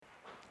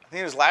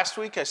think it was last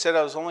week I said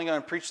I was only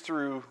going to preach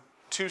through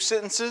 2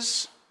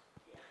 sentences.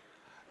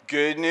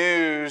 Good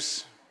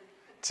news.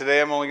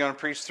 Today I'm only going to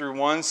preach through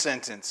 1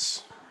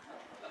 sentence.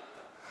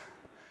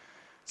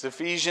 It's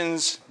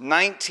Ephesians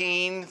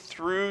 19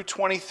 through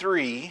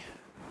 23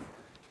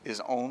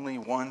 is only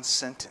 1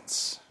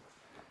 sentence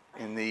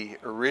in the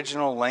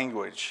original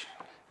language.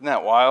 Isn't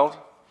that wild?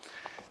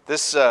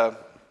 This,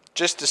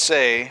 just to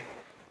say,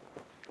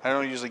 I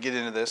don't usually get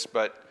into this,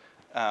 but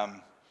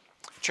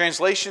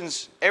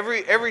translations,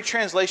 every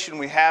translation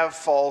we have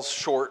falls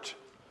short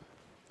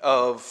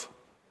of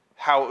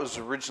how it was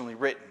originally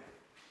written.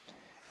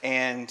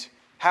 And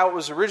how it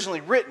was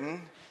originally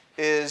written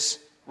is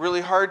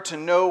really hard to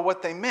know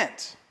what they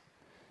meant.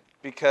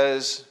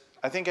 Because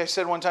I think I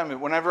said one time,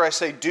 whenever I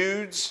say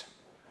dudes,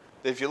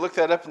 if you look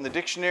that up in the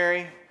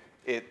dictionary,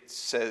 it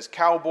says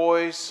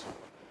cowboys.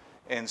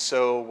 And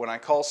so when I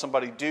call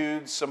somebody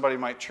dudes, somebody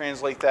might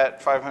translate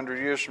that 500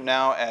 years from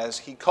now as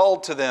he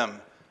called to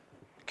them,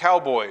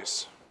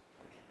 cowboys,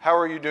 how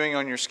are you doing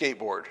on your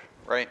skateboard,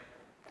 right?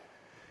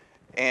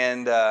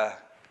 And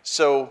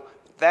so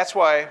that's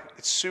why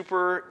it's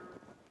super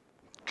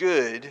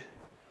good.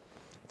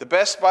 The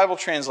best Bible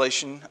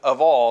translation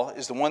of all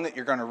is the one that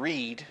you're going to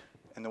read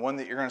and the one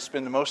that you're going to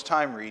spend the most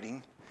time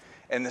reading.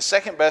 And the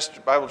second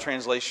best Bible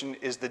translation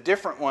is the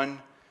different one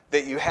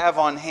that you have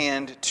on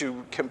hand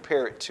to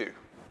compare it to.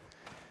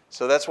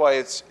 So that's why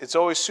it's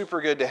always super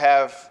good to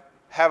have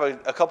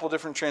a couple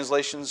different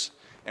translations.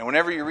 And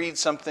whenever you read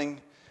something,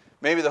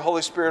 maybe the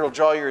Holy Spirit will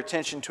draw your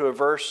attention to a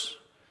verse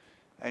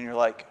and you're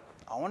like,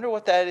 I wonder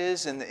what that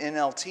is in the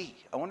NLT.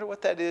 I wonder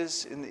what that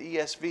is in the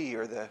ESV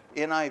or the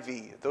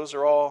NIV. Those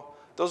are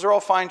all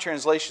fine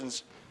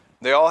translations.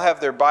 They all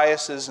have their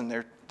biases and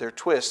their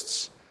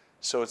twists.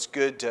 So it's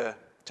good to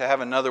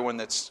have another one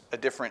that's a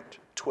different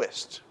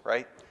twist,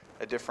 right?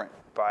 A different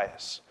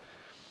bias.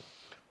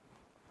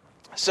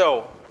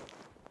 So,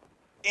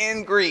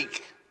 in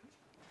Greek,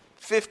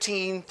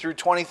 15 through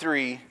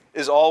 23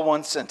 is all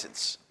 1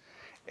 sentence.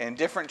 And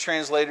different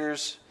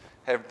translators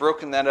have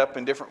broken that up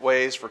in different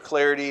ways for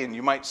clarity, and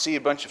you might see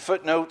a bunch of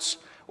footnotes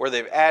where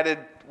they've added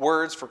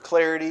words for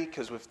clarity,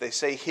 because if they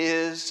say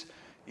his,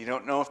 you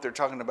don't know if they're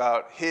talking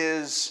about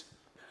his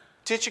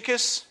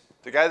Tychicus,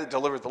 the guy that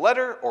delivered the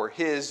letter, or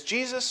his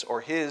Jesus, or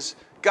his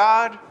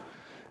God,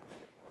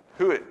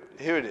 who it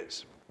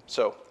is.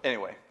 So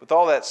anyway, with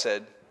all that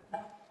said,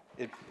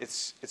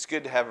 it's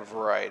good to have a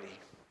variety.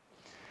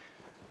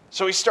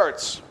 So he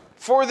starts,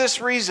 for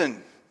this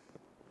reason.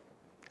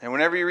 And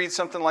whenever you read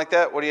something like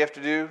that, what do you have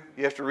to do?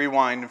 You have to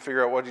rewind and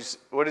figure out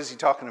what is he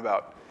talking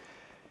about.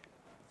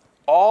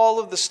 All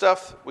of the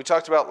stuff we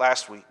talked about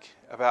last week,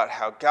 about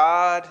how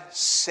God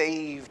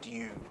saved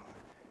you.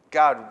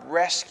 God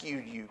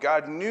rescued you.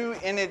 God knew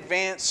in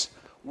advance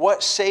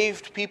what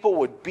saved people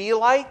would be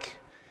like.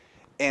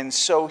 And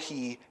so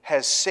he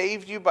has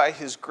saved you by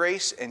his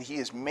grace, and he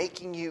is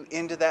making you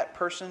into that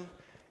person.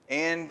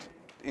 And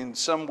in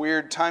some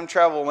weird time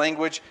travel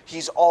language,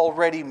 he's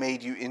already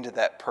made you into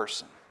that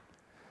person.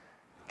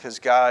 Because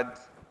God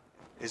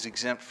is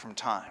exempt from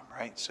time,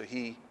 right? So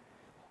he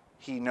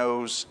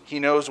knows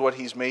what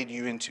he's made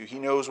you into. He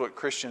knows what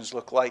Christians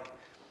look like.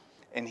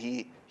 And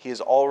he has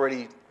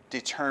already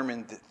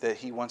determined that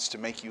he wants to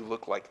make you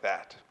look like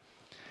that.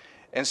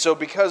 And so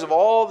because of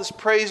all this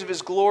praise of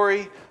his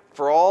glory,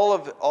 for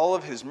all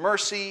of his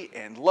mercy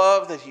and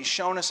love that he's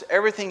shown us,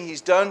 everything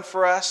he's done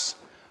for us,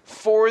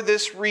 for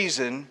this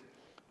reason,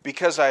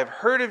 because I have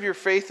heard of your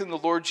faith in the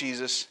Lord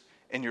Jesus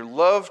and your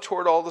love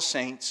toward all the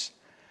saints,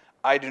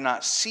 I do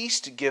not cease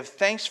to give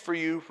thanks for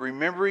you,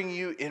 remembering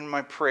you in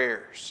my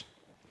prayers.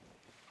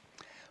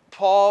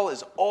 Paul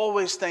is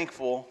always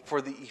thankful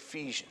for the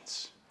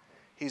Ephesians.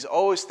 He's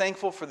always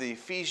thankful for the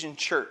Ephesian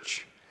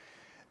church.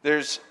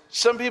 There's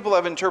some people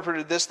have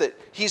interpreted this that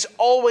he's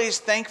always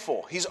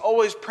thankful. He's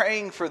always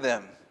praying for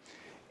them.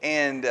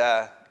 And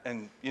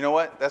you know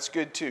what? That's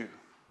good too.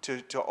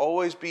 To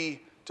always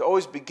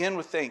begin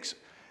with thanks.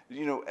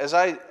 You know, as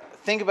I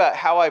think about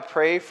how I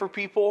pray for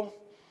people,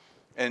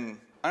 and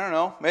I don't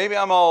know, maybe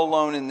I'm all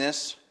alone in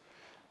this,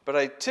 but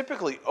I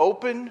typically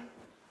open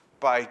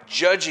by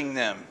judging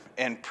them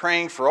and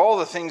praying for all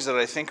the things that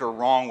I think are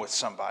wrong with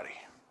somebody,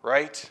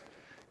 right?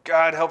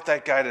 God, help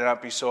that guy to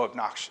not be so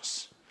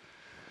obnoxious.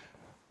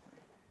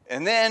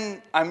 And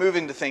then I move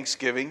into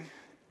Thanksgiving,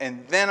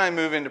 and then I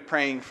move into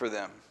praying for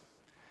them.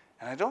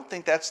 And I don't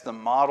think that's the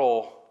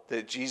model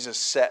that Jesus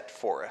set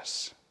for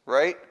us,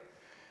 right?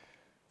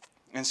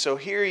 And so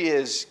here he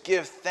is,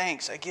 give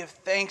thanks. I give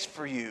thanks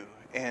for you.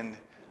 And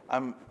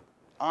I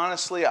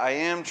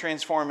am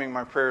transforming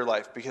my prayer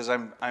life because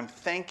I'm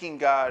thanking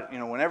God. You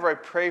know, whenever I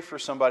pray for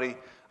somebody,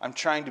 I'm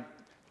trying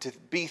to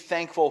be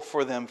thankful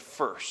for them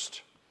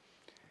first.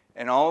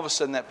 And all of a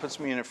sudden that puts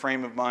me in a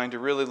frame of mind to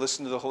really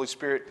listen to the Holy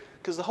Spirit,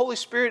 because the Holy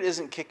Spirit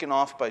isn't kicking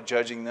off by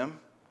judging them,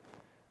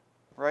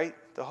 right?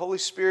 The Holy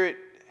Spirit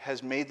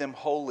has made them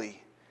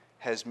holy,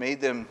 has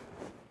made them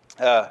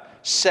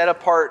set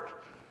apart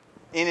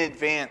in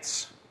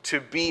advance to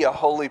be a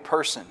holy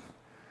person,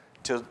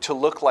 to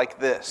look like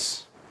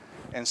this.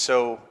 And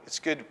so it's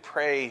good to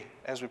pray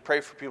as we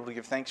pray for people to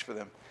give thanks for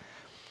them.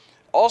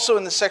 Also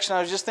in this section,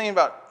 I was just thinking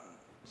about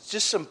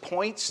just some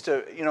points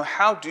to,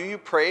 how do you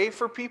pray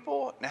for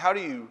people? And how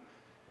do you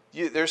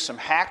there's some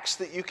hacks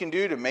that you can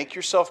do to make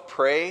yourself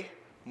pray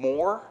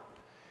more.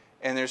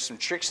 And there's some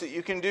tricks that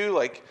you can do.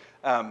 Like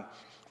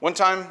one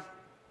time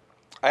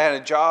I had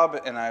a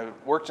job and I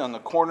worked on the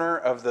corner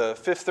of the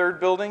Fifth Third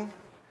building.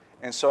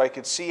 And so I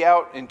could see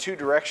out in two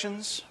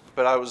directions,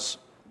 but I was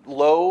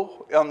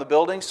low on the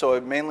building, so I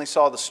mainly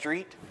saw the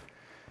street.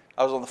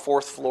 I was on the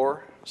 4th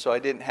floor, so I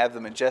didn't have the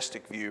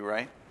majestic view,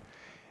 right?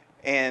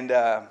 And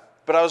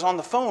but I was on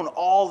the phone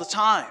all the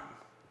time,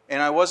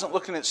 and I wasn't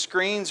looking at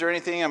screens or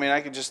anything. I mean, I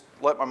could just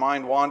let my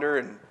mind wander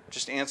and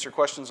just answer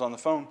questions on the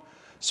phone.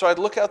 So I'd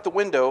look out the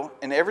window,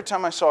 and every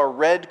time I saw a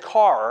red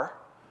car,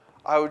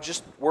 I would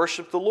just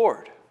worship the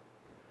Lord.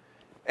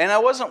 And I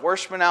wasn't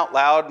worshiping out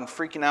loud and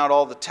freaking out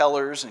all the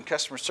tellers and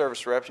customer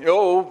service reps.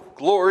 Oh,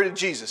 glory to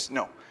Jesus.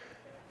 No.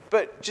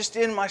 But just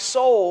in my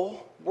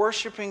soul,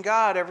 worshiping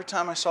God every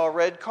time I saw a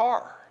red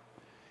car.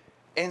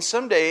 And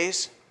some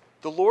days,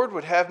 the Lord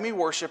would have me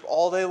worship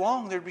all day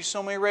long. There'd be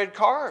so many red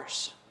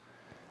cars.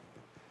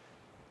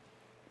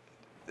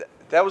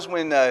 That was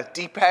when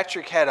D.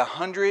 Patrick had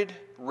 100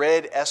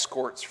 red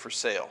Escorts for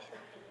sale.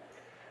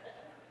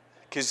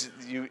 Because,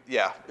 it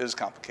was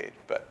complicated,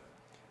 but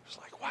it was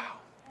like, wow.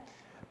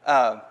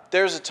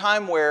 There's a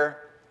time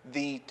where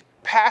the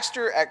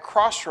pastor at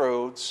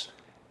Crossroads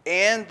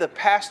and the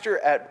pastor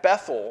at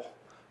Bethel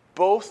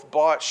both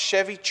bought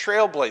Chevy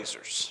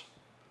Trailblazers.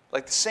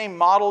 Like the same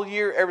model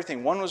year,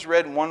 everything. One was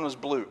red and one was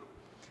blue.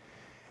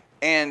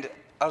 And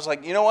I was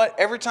like, you know what?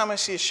 Every time I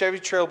see a Chevy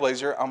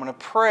Trailblazer, I'm going to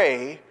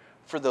pray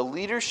for the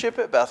leadership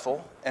at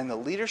Bethel and the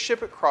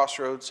leadership at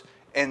Crossroads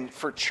and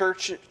for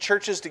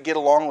churches to get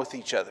along with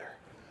each other.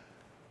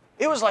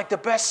 It was like the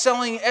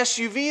best-selling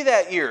SUV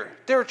that year.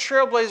 There were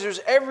Trailblazers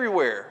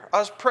everywhere. I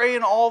was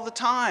praying all the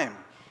time.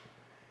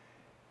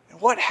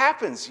 And what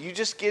happens? You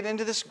just get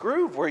into this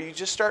groove where you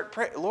just start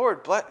praying,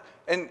 Lord, bless.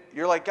 And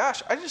you're like,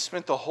 gosh, I just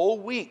spent the whole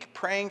week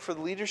praying for the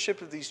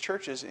leadership of these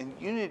churches in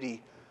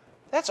unity.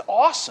 That's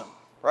awesome,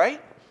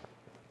 right?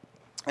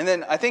 And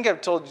then I think I've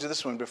told you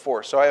this one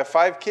before. So I have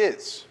 5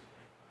 kids.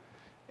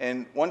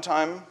 And one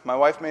time, my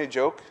wife made a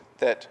joke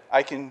that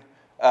I can...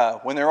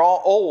 when they're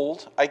all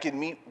old, I could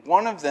meet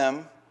one of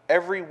them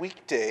every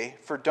weekday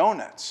for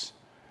donuts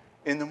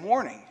in the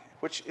morning,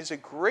 which is a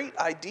great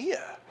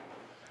idea.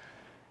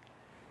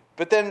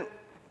 But then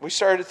we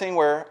started a thing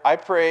where I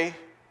pray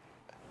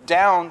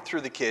down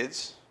through the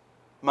kids.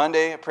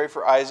 Monday, I pray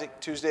for Isaac.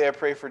 Tuesday, I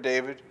pray for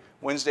David.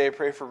 Wednesday, I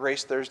pray for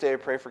Grace. Thursday, I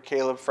pray for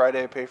Caleb.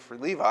 Friday, I pray for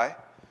Levi.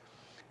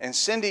 And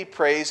Cindy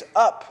prays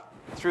up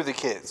through the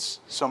kids.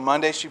 So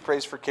Monday, she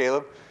prays for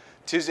Caleb.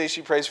 Tuesday,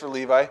 she prays for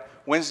Levi.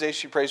 Wednesday,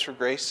 she prays for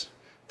Grace.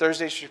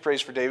 Thursday, she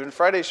prays for David. And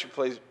Friday, she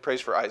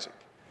prays for Isaac.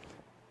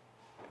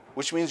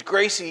 Which means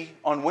Gracie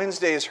on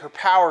Wednesday is her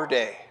power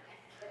day.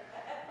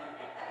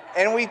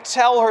 And we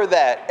tell her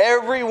that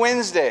every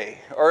Wednesday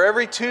or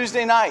every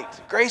Tuesday night.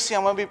 Gracie,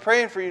 I'm going to be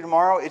praying for you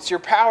tomorrow. It's your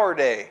power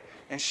day.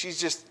 And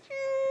she's just...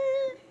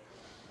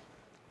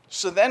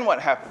 So then what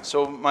happens?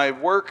 So my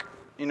work,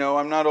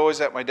 I'm not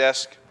always at my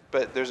desk.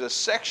 But there's a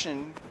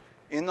section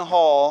in the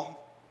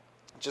hall,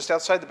 just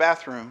outside the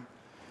bathroom,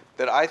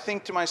 that I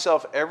think to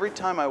myself every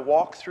time I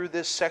walk through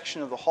this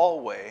section of the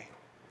hallway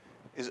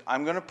is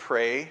I'm going to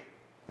pray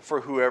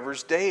for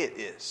whoever's day it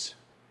is.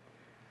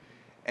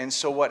 And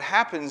so what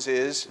happens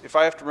is if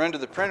I have to run to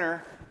the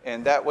printer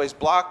and that way's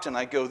blocked and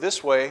I go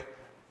this way,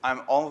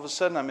 all of a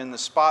sudden I'm in the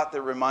spot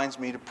that reminds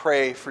me to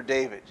pray for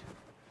David.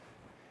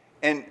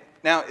 And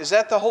now, is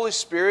that the Holy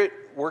Spirit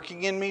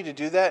working in me to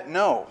do that?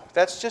 No,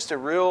 that's just a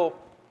real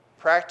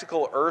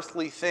practical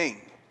earthly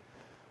thing.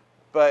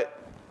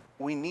 But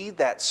we need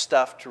that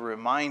stuff to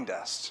remind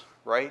us,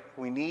 right?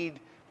 We need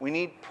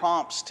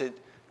prompts to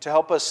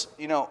help us,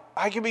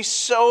 I can be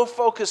so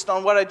focused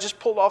on what I just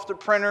pulled off the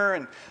printer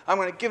and I'm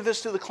going to give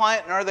this to the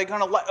client and are they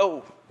going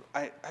to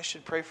I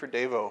should pray for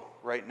Davo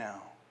right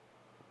now.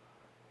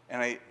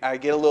 And I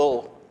get a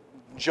little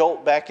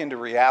jolt back into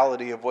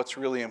reality of what's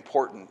really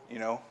important,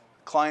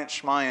 Client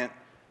schmiant,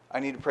 I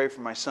need to pray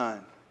for my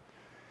son.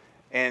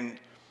 And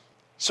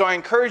so I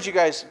encourage you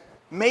guys,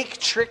 make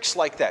tricks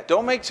like that.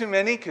 Don't make too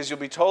many because you'll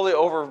be totally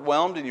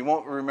overwhelmed and you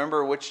won't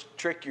remember which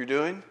trick you're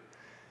doing.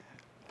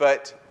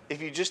 But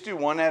if you just do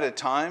one at a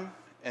time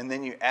and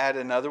then you add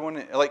another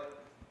one, like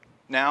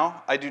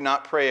now, I do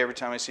not pray every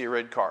time I see a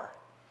red car.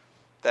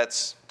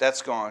 That's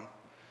gone.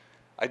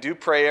 I do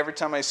pray every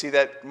time I see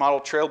that model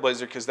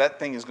Trailblazer because that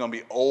thing is going to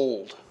be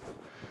old.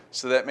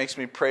 So that makes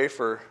me pray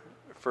for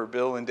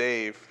Bill and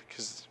Dave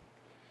because,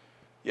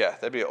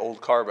 that'd be an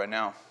old car by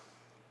now.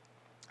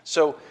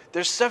 So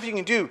there's stuff you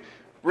can do.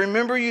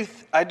 Remember,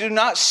 I do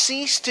not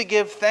cease to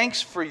give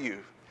thanks for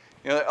you.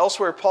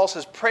 Elsewhere, Paul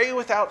says, pray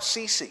without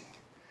ceasing.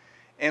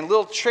 And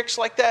little tricks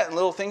like that and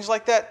little things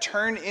like that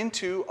turn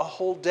into a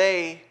whole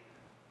day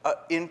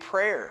in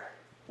prayer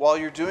while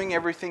you're doing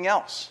everything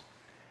else.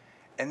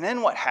 And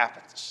then what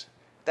happens?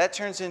 That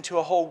turns into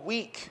a whole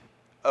week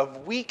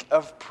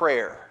of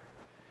prayer.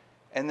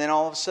 And then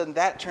all of a sudden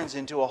that turns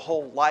into a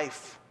whole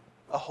life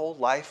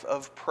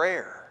of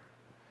prayer,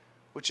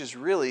 which is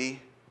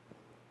really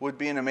would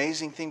be an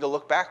amazing thing to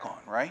look back on,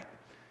 right?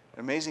 An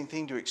amazing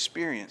thing to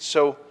experience.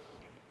 So,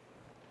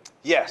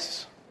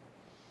 yes,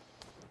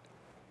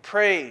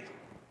 pray,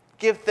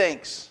 give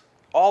thanks,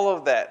 all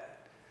of that.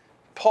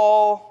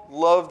 Paul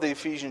loved the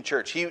Ephesian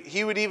church.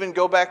 He would even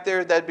go back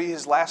there. That'd be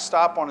his last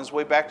stop on his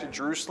way back to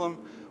Jerusalem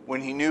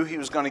when he knew he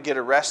was going to get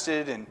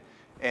arrested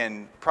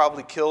and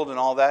probably killed and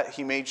all that.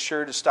 He made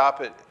sure to stop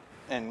it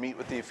and meet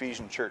with the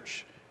Ephesian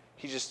church.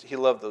 He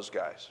loved those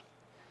guys.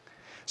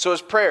 So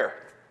his prayer.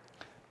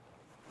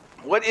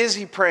 What is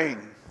he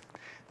praying?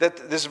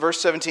 This is verse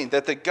 17.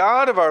 That the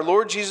God of our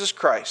Lord Jesus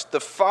Christ, the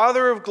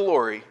Father of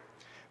glory,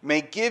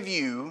 may give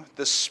you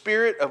the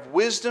spirit of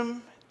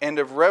wisdom and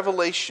of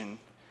revelation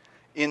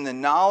in the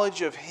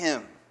knowledge of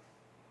Him,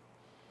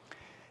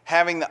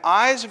 having the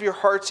eyes of your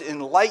hearts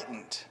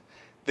enlightened,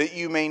 that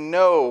you may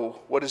know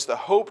what is the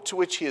hope to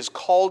which He has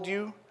called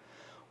you,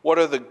 what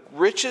are the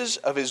riches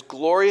of His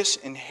glorious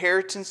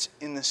inheritance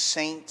in the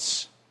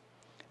saints,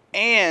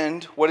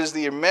 and what is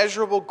the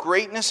immeasurable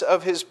greatness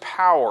of His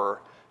power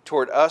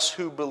toward us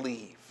who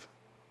believe.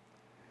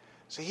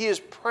 So he is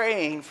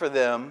praying for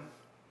them.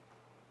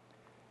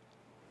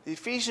 The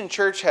Ephesian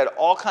church had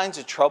all kinds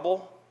of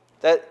trouble.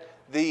 That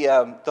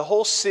the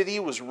whole city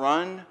was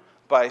run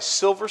by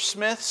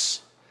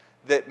silversmiths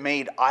that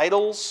made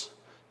idols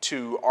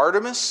to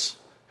Artemis,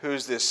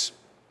 who's this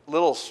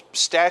little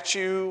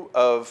statue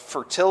of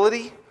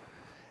fertility,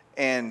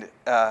 and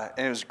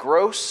it was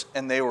gross.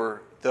 And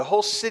the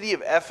whole city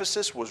of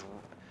Ephesus was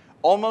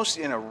almost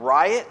in a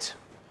riot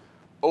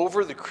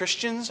over the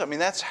Christians. I mean,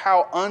 that's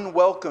how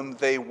unwelcome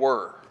they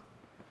were.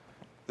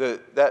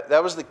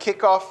 That was the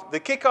kickoff. The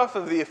kickoff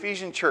of the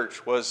Ephesian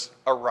church was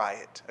a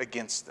riot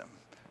against them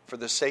for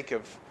the sake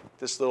of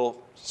this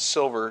little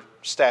silver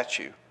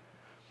statue.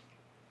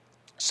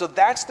 So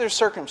that's their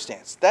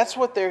circumstance. That's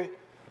what they're...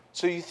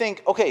 So you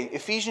think, okay,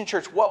 Ephesian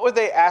church, what would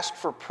they ask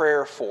for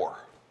prayer for?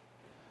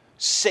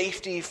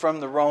 Safety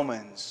from the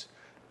Romans.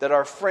 That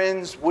our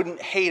friends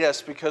wouldn't hate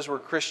us because we're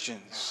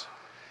Christians.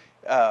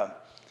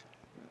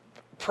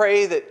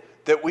 Pray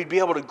that we'd be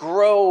able to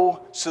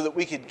grow so that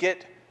we could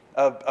get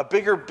a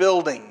bigger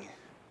building.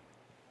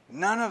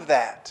 None of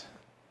that.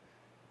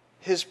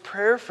 His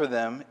prayer for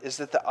them is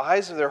that the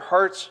eyes of their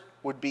hearts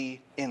would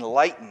be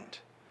enlightened.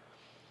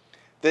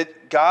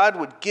 That God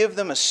would give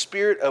them a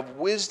spirit of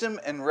wisdom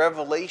and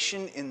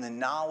revelation in the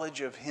knowledge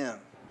of Him.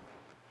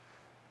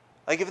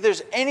 Like if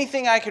there's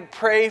anything I could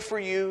pray for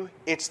you,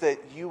 it's that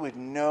you would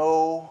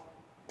know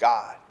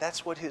God.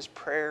 That's what his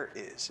prayer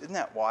is. Isn't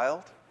that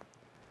wild?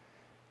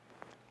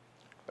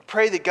 I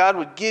pray that God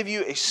would give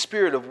you a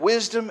spirit of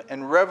wisdom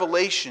and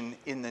revelation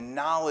in the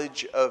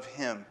knowledge of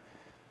Him.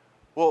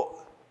 Well,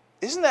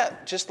 isn't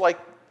that just like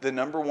the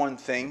number one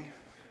thing?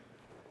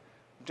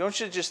 Don't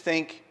you just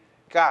think,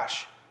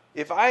 gosh,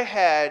 if I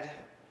had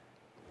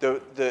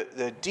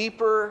the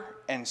deeper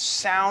and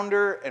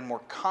sounder and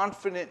more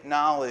confident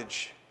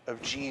knowledge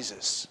of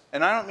Jesus,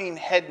 and I don't mean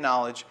head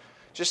knowledge,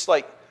 just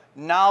like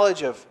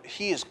knowledge of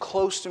He is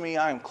close to me,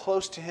 I am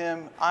close to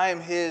Him, I am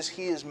His,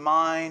 He is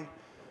mine,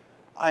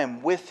 I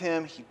am with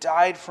Him, He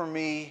died for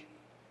me,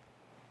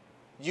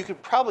 you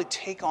could probably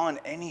take on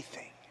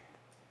anything.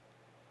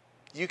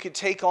 You could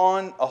take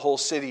on a whole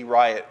city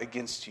riot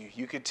against you.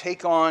 You could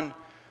take on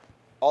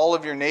all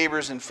of your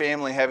neighbors and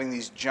family having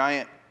these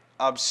giant,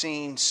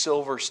 obscene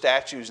silver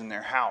statues in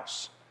their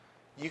house.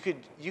 You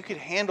could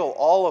handle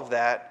all of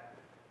that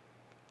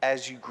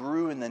as you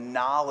grew in the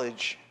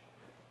knowledge,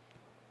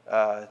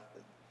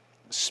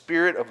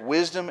 spirit of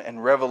wisdom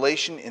and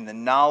revelation in the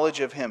knowledge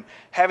of Him.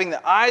 Having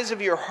the eyes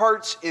of your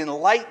hearts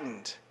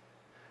enlightened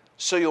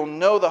so you'll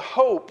know the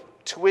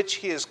hope to which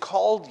He has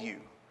called you.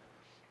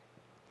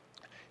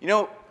 You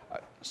know,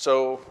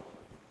 so,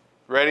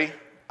 ready?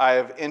 I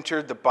have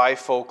entered the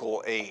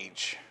bifocal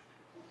age.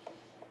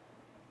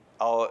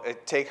 I'll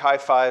take high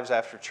fives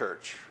after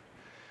church.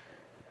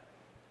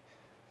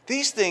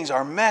 These things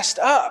are messed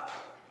up.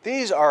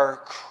 These are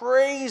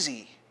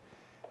crazy.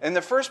 And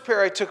the first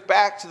pair I took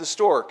back to the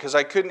store because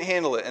I couldn't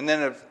handle it. And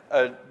then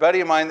a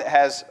buddy of mine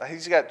that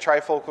he's got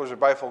trifocals or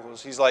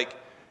bifocals, he's like,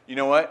 you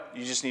know what?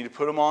 You just need to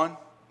put them on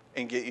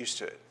and get used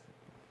to it.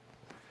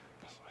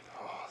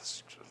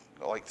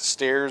 Like the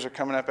stairs are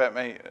coming up at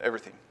me,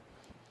 everything.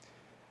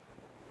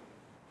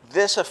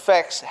 This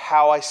affects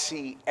how I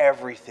see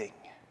everything.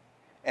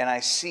 And I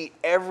see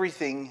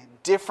everything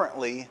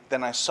differently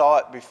than I saw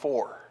it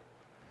before.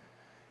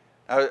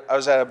 I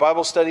was at a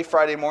Bible study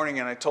Friday morning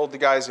and I told the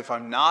guys if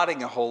I'm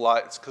nodding a whole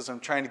lot, it's because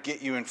I'm trying to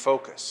get you in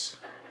focus.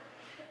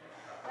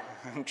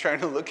 I'm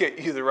trying to look at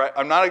you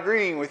I'm not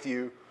agreeing with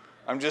you.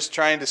 I'm just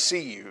trying to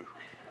see you.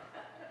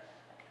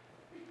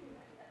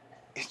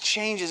 It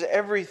changes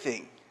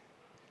everything.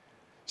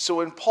 So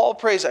when Paul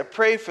prays, I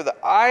pray for the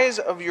eyes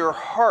of your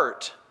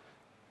heart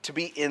to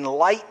be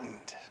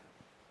enlightened.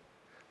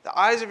 The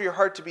eyes of your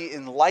heart to be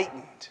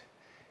enlightened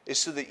is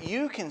so that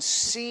you can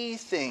see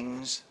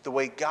things the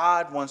way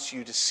God wants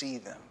you to see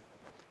them.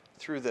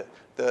 through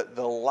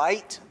the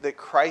light that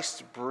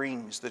Christ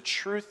brings, the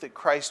truth that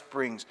Christ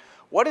brings,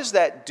 what does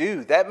that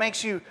do? That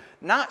makes you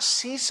not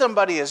see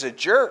somebody as a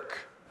jerk,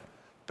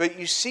 but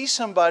you see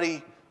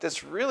somebody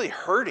that's really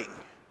hurting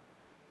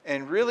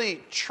and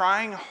really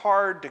trying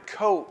hard to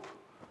cope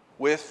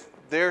with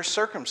their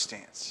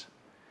circumstance.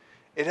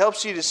 It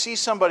helps you to see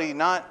somebody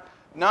not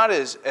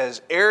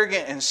as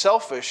arrogant and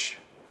selfish,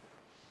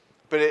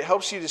 but it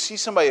helps you to see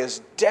somebody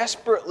as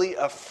desperately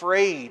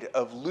afraid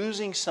of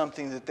losing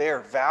something that they are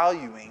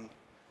valuing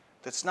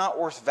that's not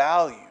worth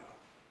value.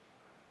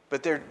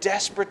 But they're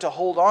desperate to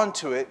hold on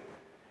to it,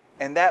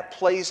 and that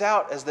plays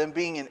out as them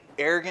being an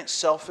arrogant,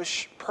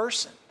 selfish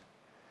person.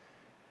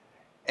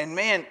 And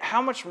man,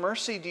 how much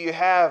mercy do you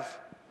have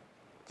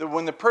that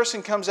when the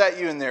person comes at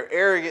you and they're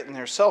arrogant and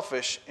they're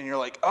selfish, and you're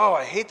like, oh,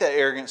 I hate that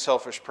arrogant,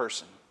 selfish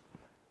person,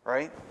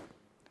 right?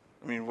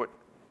 I mean,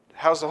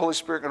 how's the Holy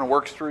Spirit going to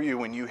work through you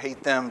when you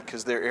hate them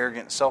because they're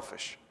arrogant and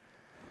selfish?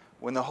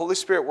 When the Holy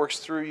Spirit works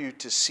through you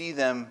to see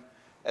them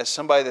as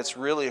somebody that's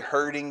really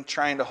hurting,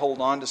 trying to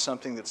hold on to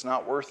something that's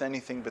not worth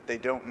anything, but they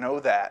don't know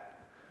that,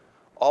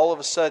 all of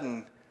a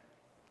sudden,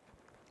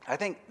 I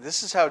think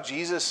this is how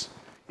Jesus,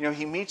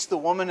 he meets the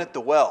woman at the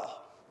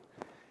well.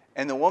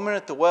 And the woman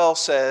at the well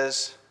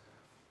says,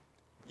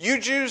 you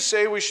Jews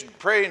say we should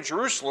pray in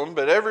Jerusalem,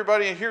 but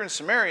everybody here in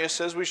Samaria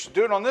says we should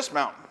do it on this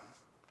mountain.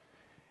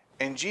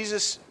 And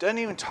Jesus doesn't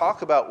even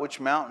talk about which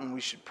mountain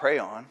we should pray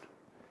on.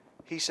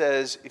 He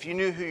says, if you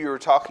knew who you were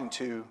talking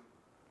to,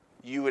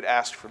 you would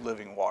ask for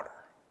living water.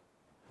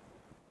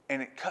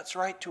 And it cuts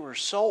right to her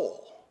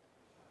soul.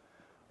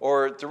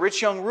 Or the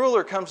rich young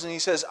ruler comes and he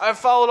says, I've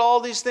followed all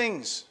these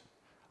things.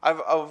 I've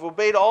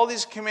obeyed all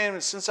these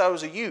commandments since I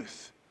was a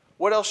youth.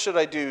 What else should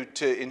I do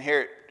to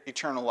inherit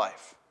eternal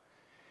life?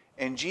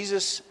 And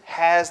Jesus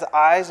has the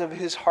eyes of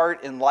his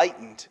heart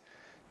enlightened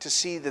to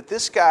see that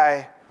this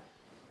guy,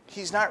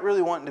 he's not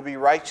really wanting to be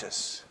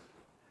righteous.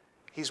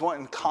 He's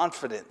wanting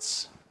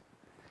confidence.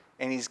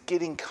 And he's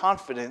getting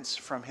confidence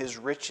from his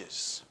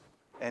riches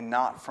and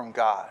not from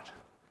God.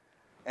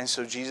 And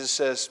so Jesus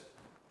says,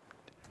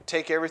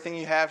 take everything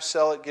you have,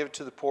 sell it, give it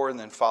to the poor, and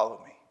then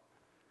follow me.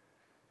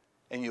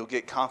 And you'll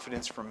get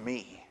confidence from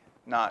me,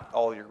 not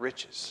all your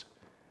riches.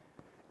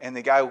 And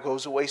the guy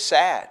goes away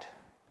sad.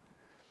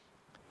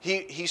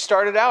 He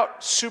started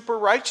out super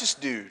righteous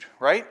dude,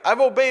 right? I've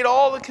obeyed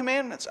all the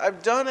commandments.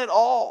 I've done it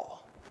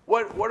all.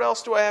 What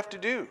else do I have to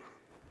do?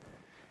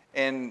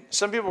 And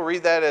some people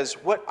read that as,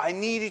 I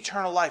need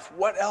eternal life.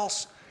 What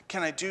else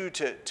can I do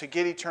to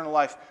get eternal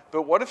life?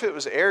 But what if it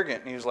was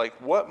arrogant and he was like,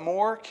 what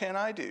more can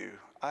I do?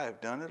 I have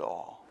done it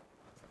all.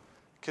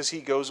 Because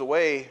he goes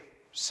away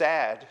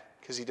sad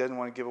because he doesn't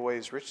want to give away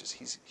his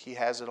riches. He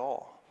has it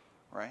all,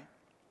 right?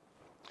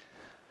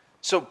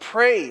 So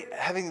pray,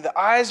 having the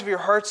eyes of your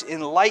hearts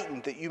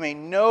enlightened, that you may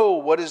know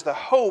what is the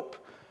hope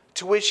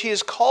to which he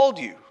has called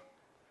you,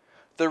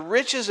 the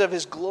riches of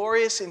his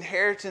glorious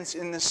inheritance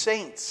in the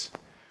saints.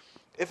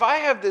 If I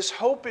have this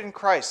hope in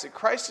Christ, that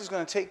Christ is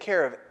going to take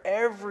care of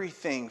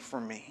everything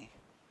for me,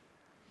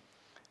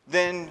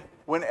 then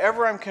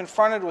whenever I'm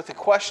confronted with a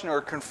question or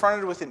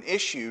confronted with an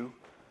issue,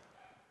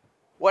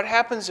 what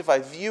happens if I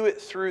view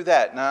it through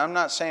that? Now, I'm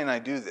not saying I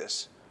do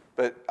this,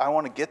 but I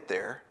want to get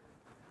there.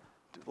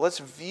 Let's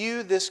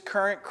view this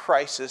current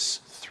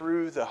crisis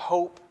through the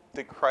hope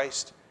that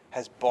Christ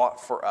has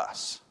bought for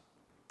us.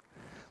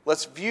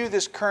 Let's view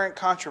this current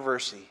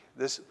controversy.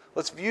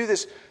 Let's view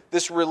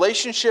this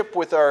relationship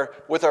with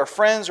our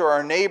friends or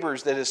our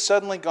neighbors that has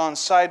suddenly gone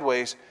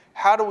sideways.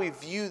 How do we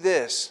view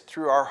this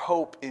through our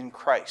hope in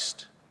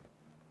Christ?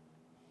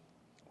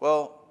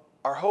 Well,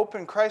 our hope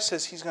in Christ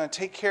says he's going to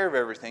take care of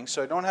everything,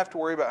 so I don't have to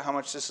worry about how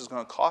much this is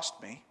going to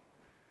cost me,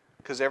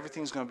 because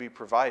everything's going to be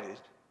provided.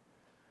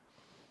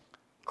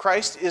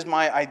 Christ is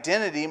my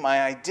identity.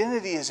 My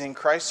identity is in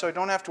Christ, so I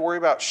don't have to worry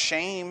about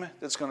shame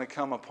that's going to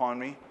come upon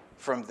me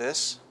from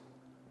this.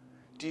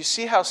 Do you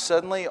see how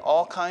suddenly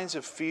all kinds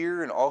of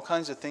fear and all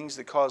kinds of things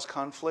that cause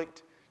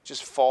conflict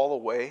just fall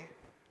away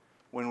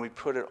when we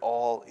put it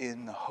all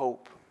in the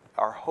hope,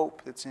 our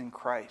hope that's in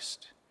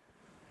Christ?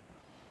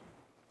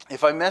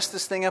 If I mess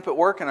this thing up at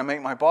work and I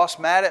make my boss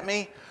mad at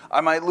me,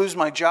 I might lose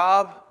my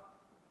job,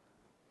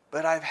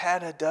 but I've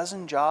had a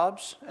dozen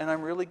jobs and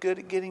I'm really good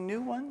at getting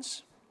new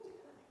ones.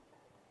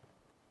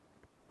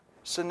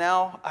 So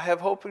now I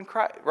have hope in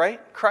Christ,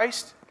 right?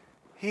 Christ,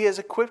 he has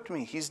equipped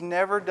me. He's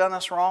never done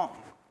us wrong.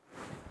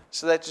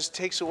 So that just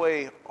takes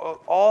away,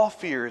 all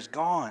fear is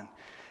gone.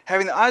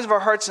 Having the eyes of our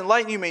hearts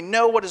enlightened, you may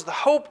know what is the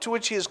hope to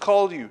which he has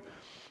called you,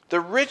 the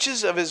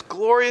riches of his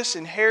glorious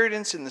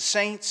inheritance in the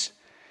saints,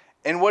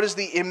 and what is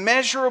the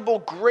immeasurable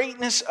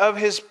greatness of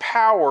his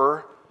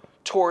power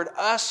toward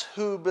us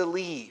who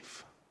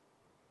believe.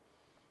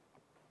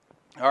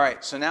 All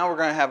right, so now we're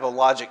going to have a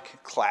logic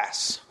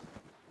class.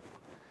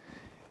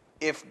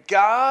 If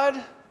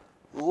God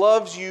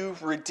loves you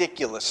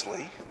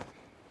ridiculously,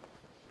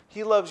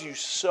 he loves you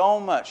so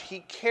much, he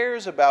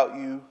cares about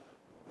you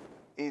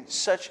in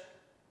such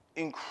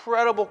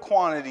incredible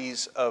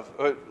quantities of,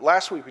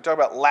 last week we talked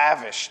about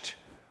lavished,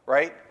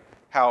 right?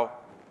 How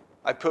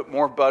I put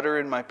more butter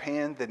in my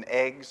pan than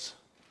eggs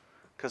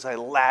because I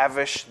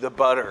lavish the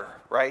butter,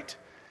 right?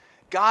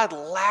 God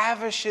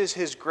lavishes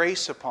his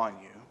grace upon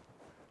you.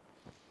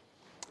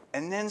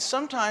 And then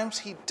sometimes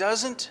he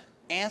doesn't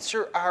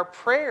answer our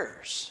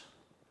prayers.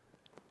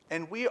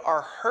 And we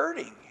are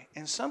hurting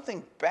and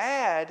something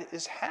bad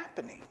is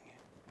happening.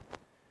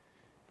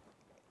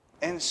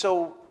 And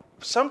so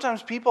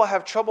sometimes people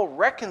have trouble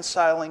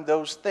reconciling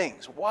those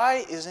things.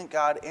 Why isn't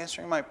God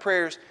answering my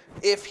prayers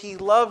if he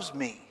loves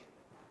me?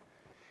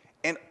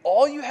 And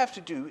all you have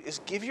to do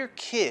is give your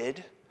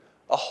kid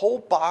a whole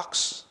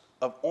box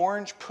of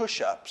orange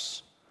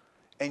push-ups,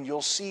 and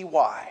you'll see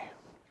why.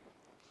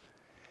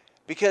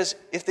 Because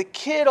if the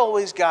kid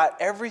always got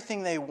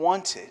everything they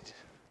wanted,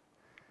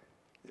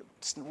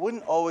 it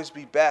wouldn't always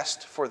be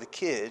best for the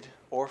kid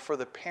or for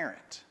the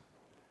parent.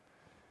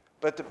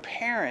 But the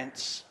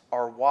parents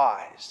are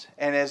wise.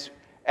 And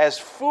as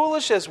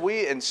foolish as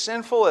we and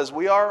sinful as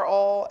we are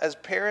all as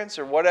parents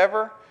or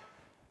whatever,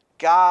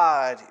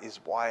 God is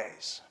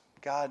wise.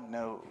 God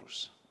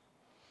knows.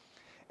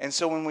 And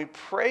so when we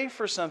pray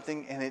for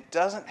something and it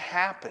doesn't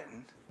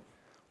happen,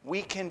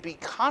 we can be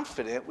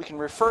confident, we can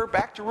refer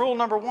back to rule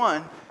number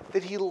 1,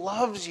 that he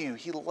loves you.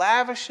 He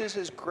lavishes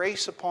his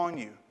grace upon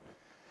you.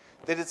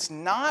 That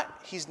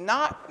he's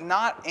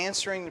not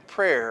answering the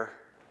prayer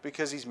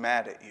because he's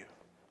mad at you.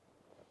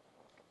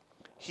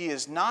 He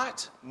is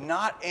not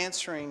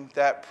answering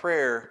that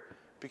prayer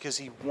because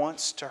he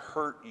wants to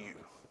hurt you.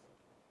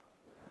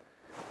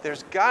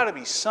 There's got to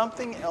be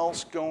something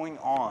else going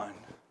on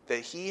that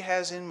he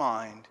has in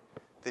mind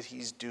that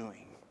he's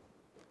doing.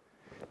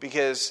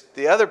 Because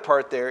the other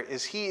part there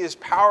is he is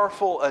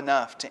powerful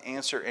enough to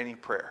answer any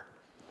prayer.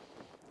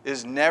 It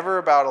is never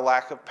about a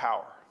lack of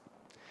power.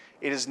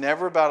 It is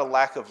never about a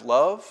lack of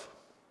love.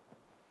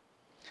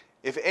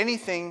 If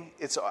anything,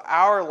 it's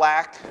our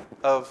lack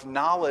of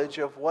knowledge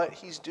of what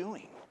he's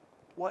doing.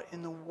 What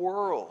in the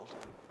world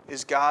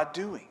is God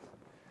doing?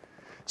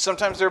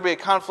 Sometimes there'll be a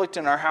conflict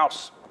in our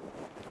house.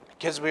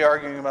 Kids will be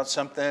arguing about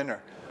something,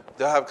 or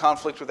they'll have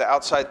conflict with the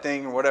outside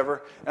thing or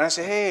whatever. And I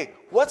say, hey,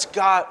 what's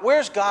God?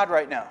 Where's God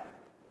right now?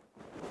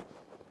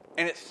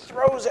 And it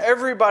throws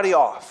everybody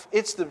off.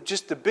 It's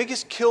just the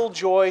biggest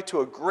killjoy to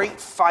a great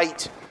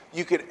fight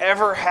you could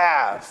ever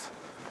have.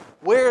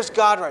 Where's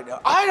God right now?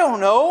 I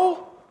don't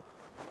know.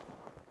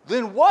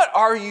 Then what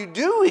are you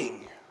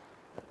doing?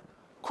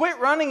 Quit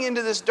running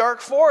into this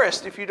dark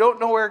forest if you don't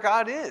know where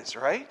God is,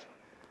 right?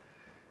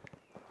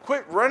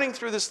 Quit running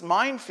through this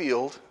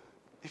minefield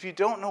if you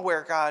don't know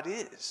where God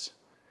is.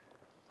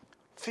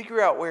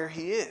 Figure out where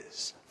he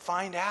is.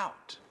 Find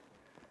out.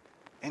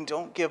 And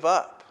don't give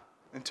up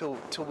until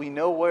we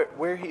know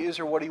where he is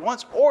or what he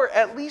wants. Or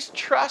at least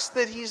trust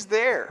that he's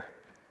there.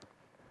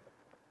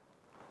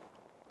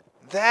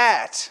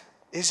 That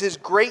is his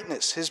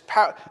greatness, his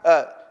power,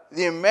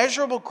 the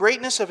immeasurable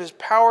greatness of his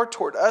power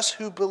toward us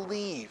who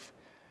believe.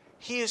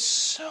 He is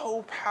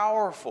so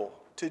powerful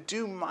to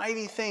do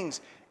mighty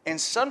things. And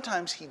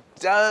sometimes he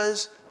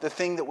does the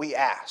thing that we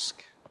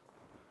ask.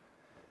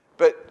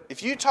 But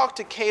if you talk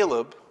to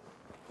Caleb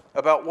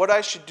about what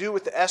I should do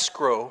with the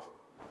escrow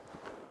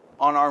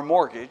on our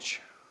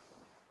mortgage,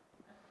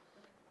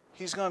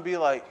 he's going to be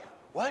like,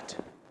 what?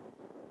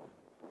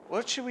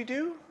 What should we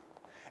do?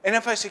 And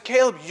if I say,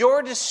 Caleb,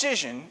 your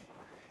decision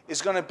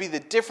is going to be the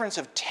difference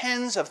of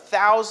tens of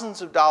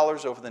thousands of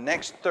dollars over the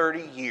next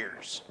 30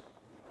 years.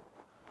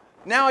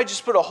 Now I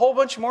just put a whole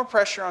bunch more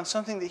pressure on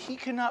something that he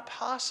could not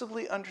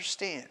possibly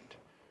understand,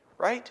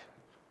 right?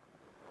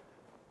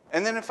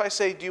 And then if I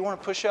say, do you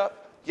want to push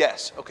up?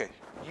 Yes. Okay.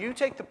 You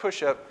take the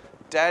push up.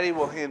 Daddy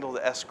will handle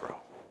the escrow.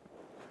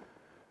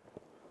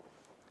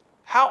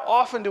 How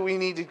often do we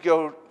need to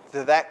go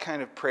to that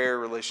kind of prayer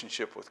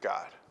relationship with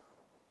God?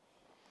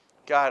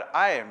 God,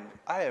 I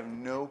have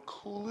no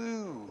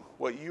clue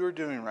what you're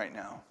doing right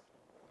now.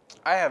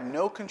 I have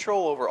no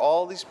control over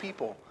all these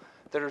people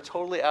that are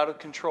totally out of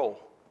control.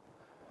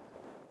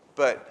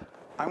 But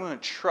I'm going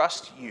to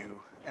trust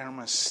you and I'm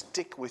going to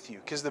stick with you.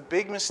 Because the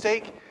big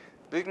mistake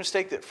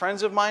that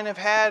friends of mine have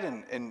had,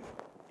 and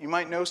you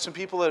might know some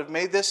people that have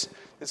made this,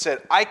 that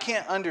said, I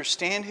can't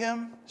understand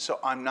him, so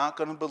I'm not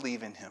going to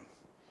believe in him.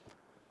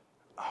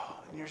 Oh,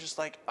 and you're just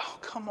like, oh,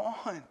 come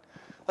on.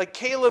 Like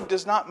Caleb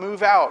does not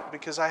move out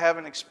because I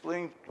haven't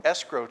explained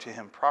escrow to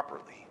him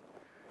properly,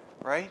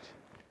 right?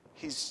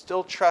 He's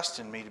still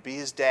trusting me to be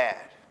his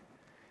dad.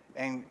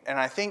 And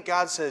I think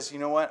God says, you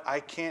know what? I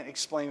can't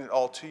explain it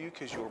all to you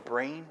because your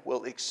brain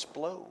will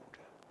explode.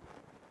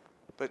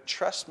 But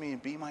trust me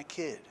and be my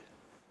kid.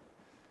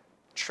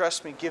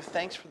 Trust me, give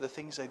thanks for the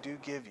things I do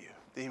give you.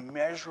 The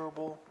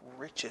immeasurable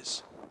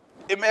riches.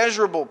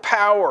 Immeasurable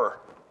power.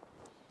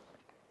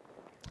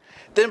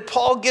 Then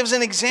Paul gives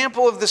an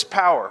example of this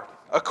power.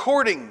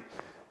 According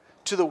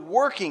to the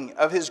working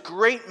of his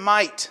great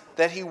might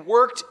that he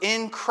worked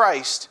in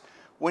Christ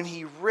when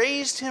he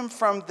raised him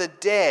from the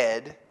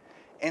dead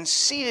and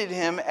seated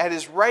him at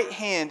his right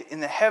hand in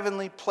the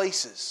heavenly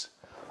places.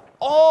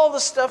 All the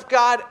stuff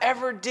God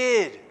ever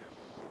did.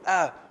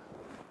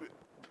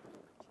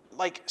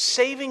 Like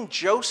saving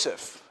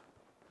Joseph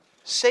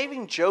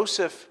saving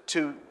Joseph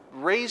to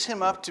raise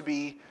him up to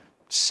be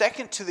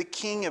second to the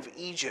king of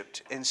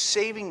Egypt, and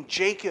saving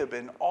Jacob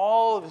and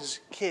all of his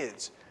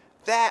kids,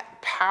 that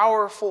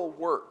powerful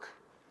work,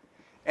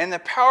 and the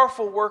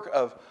powerful work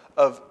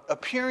of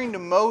appearing to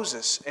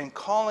Moses and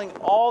calling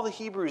all the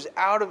Hebrews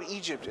out of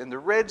Egypt, and the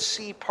Red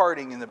Sea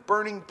parting, and the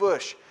burning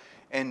bush,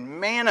 and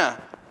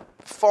manna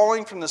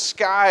falling from the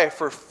sky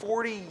for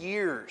 40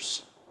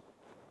 years.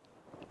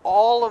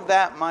 All of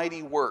that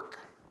mighty work.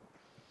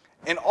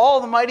 And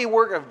all the mighty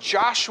work of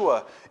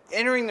Joshua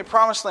entering the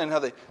promised land, how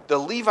the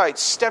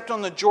Levites stepped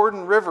on the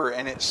Jordan River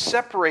and it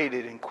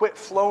separated and quit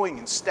flowing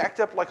and stacked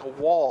up like a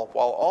wall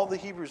while all the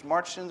Hebrews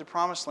marched into the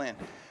promised land.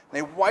 And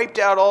they wiped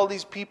out all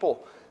these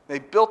people. They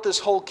built this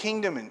whole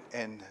kingdom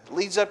and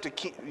leads up to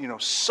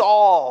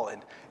Saul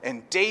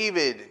and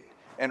David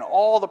and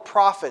all the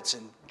prophets,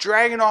 and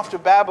dragging off to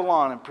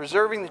Babylon and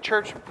preserving the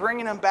church and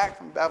bringing them back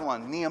from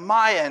Babylon.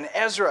 Nehemiah and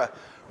Ezra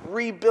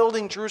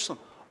rebuilding Jerusalem.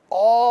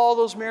 All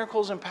those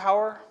miracles and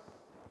power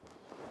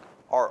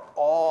are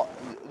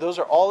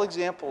all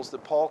examples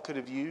that Paul could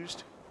have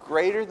used.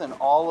 Greater than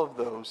all of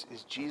those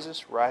is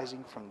Jesus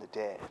rising from the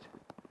dead.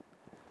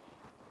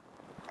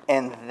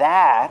 And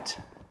that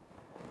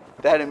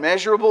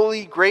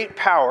immeasurably great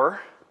power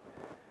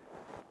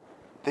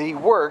that he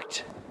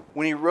worked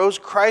when he rose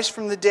Christ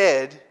from the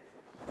dead,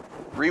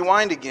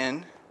 rewind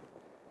again,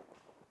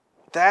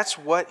 that's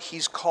what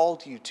he's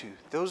called you to.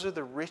 Those are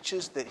the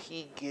riches that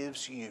he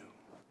gives you.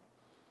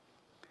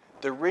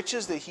 The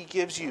riches that he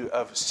gives you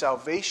of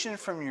salvation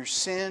from your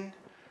sin,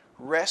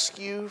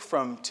 rescue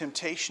from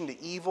temptation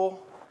to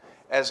evil.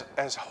 As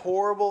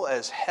horrible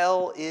as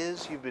hell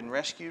is, you've been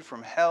rescued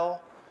from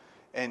hell,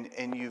 and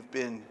you've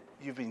been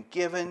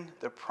given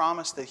the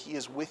promise that he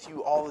is with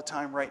you all the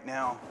time right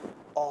now,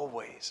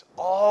 always.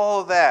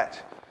 All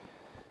that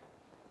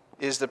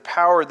is the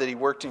power that he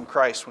worked in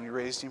Christ when he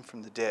raised him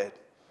from the dead.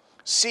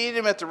 Seated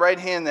him at the right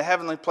hand in the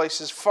heavenly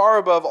places, far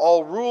above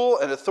all rule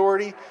and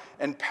authority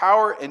and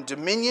power and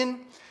dominion,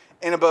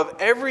 and above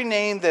every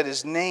name that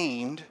is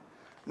named,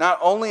 not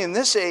only in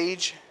this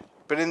age,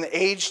 but in the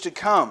age to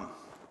come.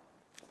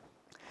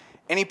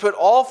 And he put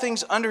all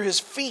things under his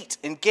feet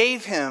and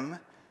gave him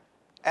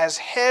as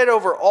head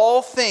over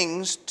all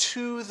things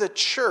to the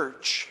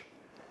church,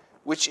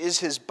 which is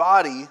his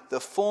body,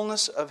 the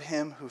fullness of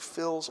him who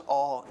fills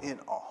all in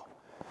all.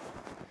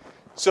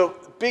 So,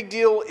 big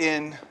deal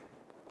in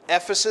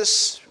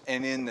Ephesus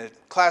and in the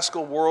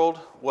classical world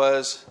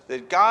was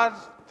that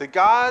the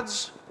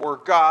gods were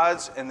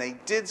gods, and they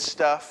did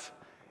stuff,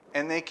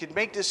 and they could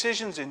make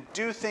decisions and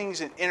do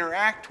things and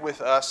interact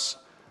with us,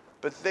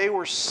 but they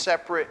were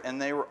separate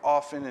and they were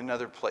off in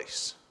another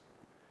place.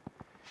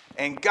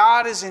 And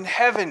God is in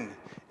heaven,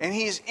 and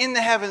he is in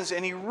the heavens,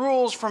 and he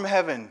rules from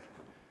heaven.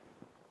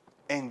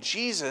 And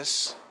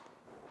Jesus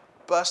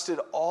busted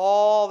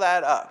all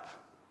that up.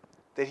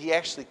 That he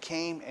actually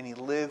came and he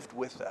lived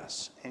with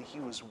us. And he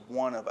was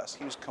one of us.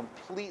 He was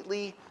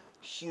completely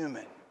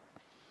human.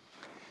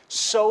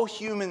 So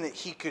human that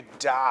he could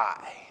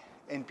die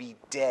and be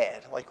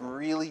dead, like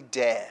really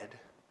dead.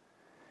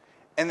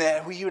 And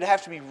that he would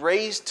have to be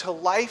raised to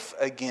life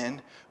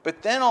again.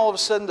 But then all of a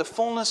sudden the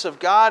fullness of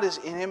God is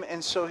in him.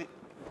 And so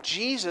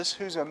Jesus,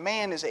 who's a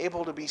man, is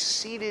able to be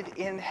seated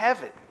in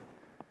heaven.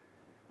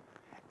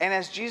 And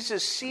as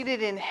Jesus is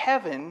seated in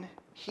heaven,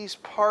 he's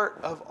part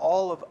of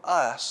all of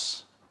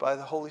us by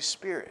the Holy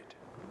Spirit.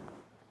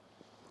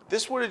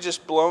 This would have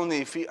just blown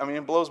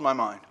it blows my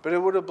mind, but it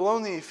would have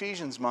blown the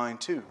Ephesians' mind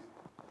too.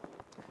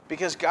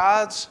 Because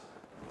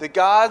the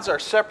gods are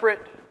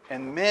separate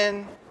and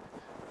men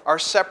are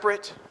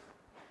separate,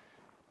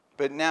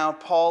 but now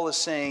Paul is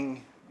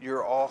saying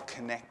you're all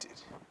connected.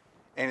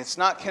 And it's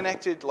not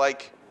connected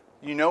like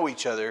you know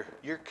each other,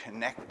 you're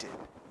connected.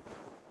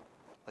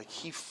 Like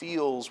he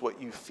feels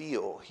what you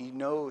feel. He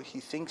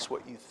thinks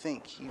what you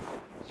think.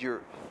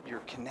 You're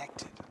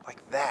connected like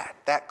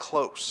that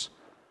close.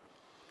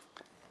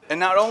 And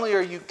not only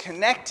are you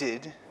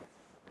connected,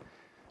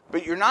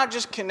 but you're not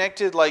just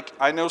connected like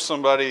I know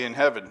somebody in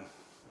heaven.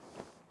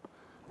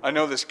 I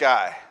know this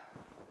guy.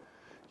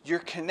 You're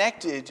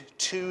connected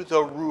to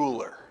the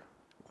ruler,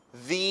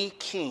 the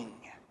king,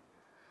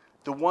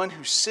 the one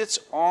who sits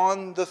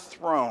on the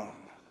throne,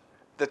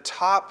 the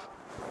top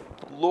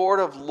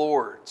Lord of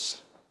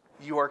Lords.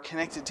 You are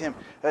connected to him.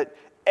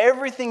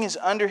 Everything is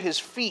under his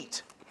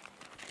feet.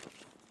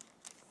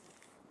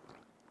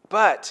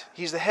 But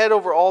he's the head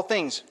over all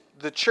things.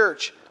 The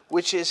church,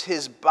 which is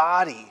his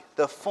body,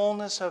 the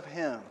fullness of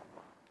him.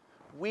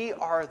 We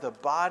are the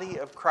body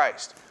of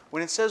Christ.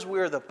 When it says we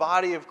are the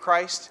body of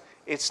Christ,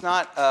 it's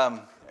not,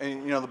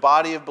 the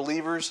body of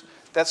believers.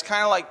 That's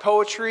kind of like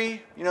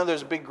poetry.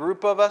 There's a big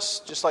group of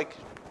us, just like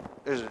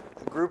there's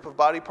a group of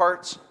body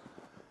parts.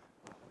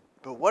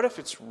 But what if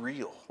it's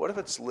real? What if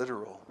it's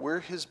literal? We're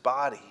his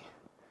body.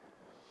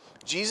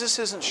 Jesus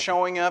isn't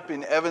showing up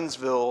in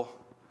Evansville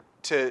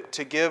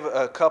to give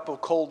a cup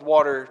of cold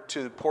water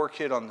to the poor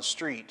kid on the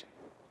street.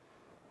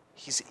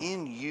 He's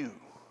in you.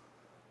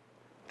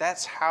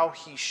 That's how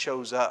he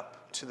shows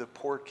up to the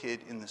poor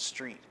kid in the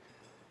street.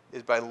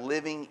 is by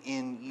living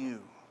in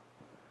you.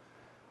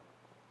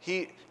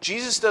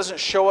 Jesus doesn't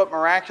show up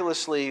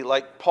miraculously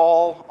like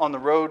Paul on the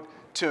road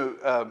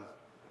to,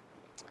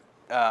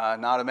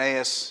 not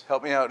Emmaus,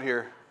 help me out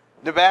here,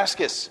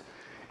 Damascus.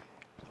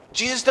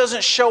 Jesus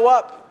doesn't show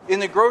up in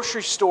the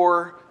grocery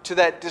store to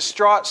that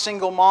distraught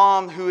single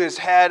mom who has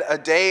had a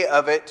day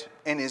of it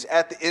and is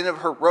at the end of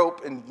her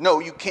rope and no,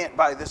 you can't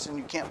buy this and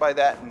you can't buy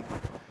that.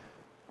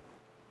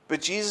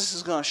 But Jesus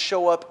is going to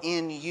show up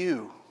in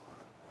you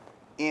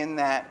in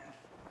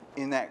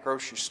that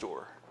grocery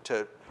store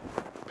to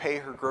pay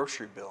her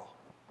grocery bill,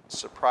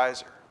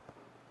 surprise her.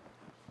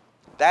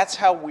 That's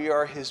how we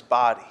are his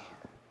body,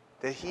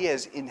 that he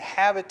has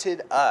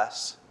inhabited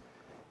us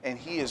and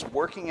he is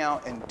working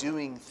out and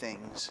doing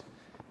things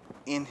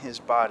in his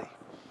body.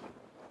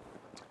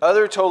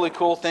 Other totally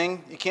cool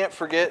thing, you can't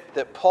forget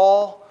that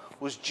Paul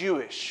was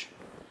Jewish.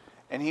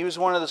 And he was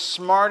one of the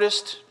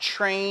smartest,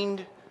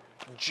 trained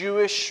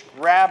Jewish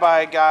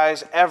rabbi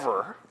guys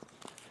ever.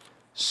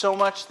 So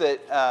much that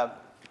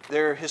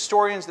there are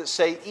historians that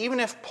say even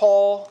if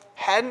Paul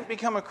hadn't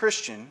become a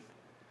Christian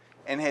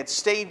and had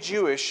stayed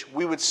Jewish,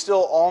 we would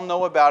still all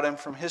know about him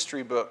from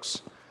history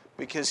books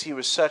because he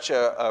was such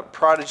a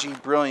prodigy,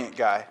 brilliant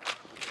guy.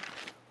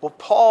 Well,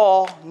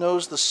 Paul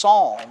knows the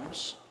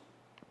Psalms,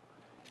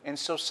 and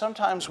so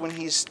sometimes when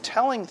he's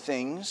telling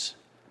things,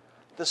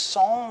 the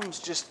Psalms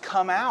just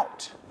come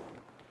out,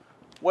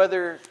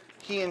 whether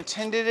he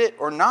intended it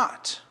or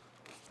not.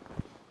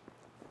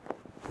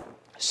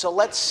 So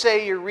let's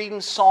say you're reading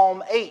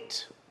Psalm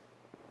 8.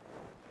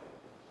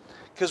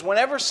 Because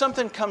whenever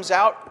something comes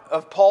out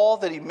of Paul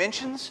that he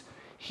mentions,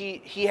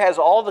 he has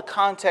all the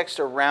context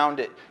around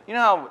it. You know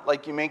how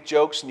like you make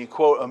jokes and you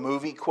quote a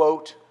movie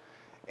quote?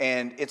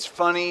 And it's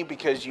funny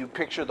because you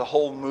picture the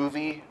whole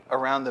movie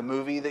around the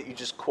movie that you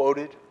just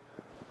quoted.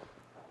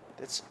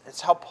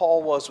 That's how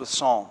Paul was with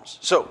Psalms.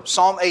 So,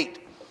 Psalm 8.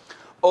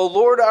 O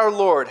Lord, our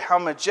Lord, how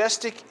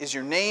majestic is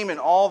your name in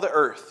all the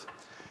earth.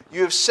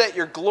 You have set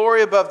your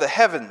glory above the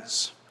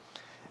heavens.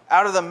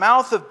 Out of the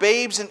mouth of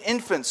babes and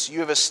infants you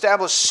have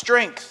established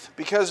strength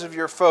because of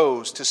your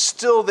foes, to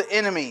still the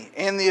enemy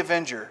and the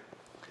avenger.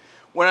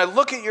 When I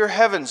look at your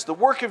heavens, the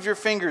work of your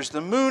fingers,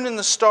 the moon and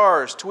the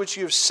stars to which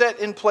you have set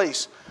in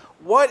place,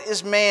 what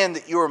is man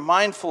that you are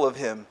mindful of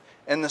him,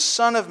 and the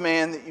son of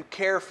man that you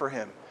care for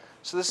him?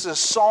 So this is a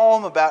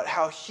psalm about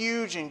how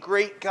huge and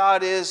great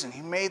God is, and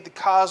he made the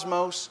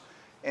cosmos,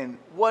 and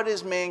what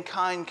is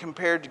mankind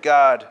compared to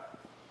God?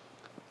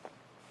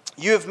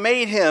 You have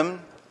made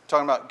him,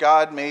 talking about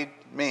God made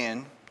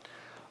man,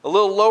 a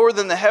little lower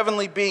than the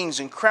heavenly beings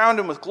and crowned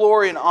him with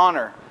glory and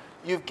honor.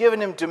 You've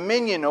given him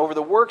dominion over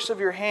the works of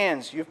your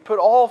hands. You've put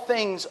all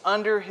things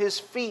under his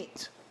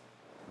feet.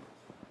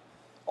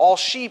 All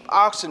sheep,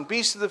 oxen,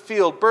 beasts of the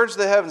field, birds of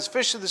the heavens,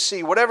 fish of the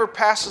sea, whatever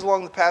passes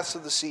along the paths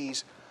of the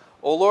seas.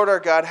 O Lord our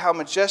God, how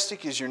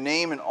majestic is your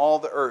name in all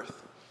the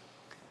earth.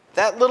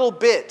 That little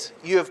bit,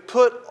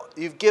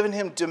 you've given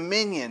him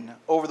dominion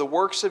over the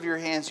works of your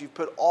hands. You've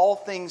put all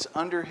things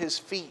under his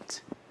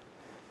feet.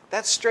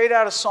 That's straight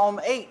out of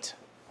Psalm 8.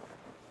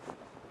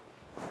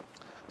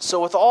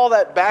 So with all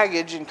that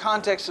baggage in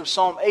context of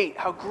Psalm 8,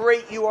 how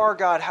great you are,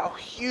 God, how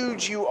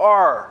huge you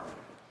are.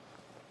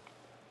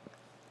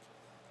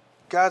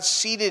 God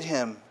seated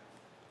him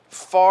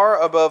far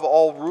above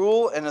all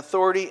rule and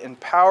authority and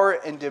power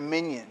and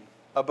dominion,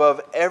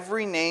 above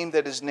every name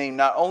that is named,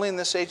 not only in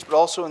this age, but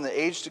also in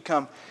the age to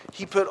come.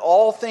 He put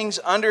all things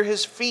under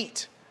his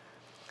feet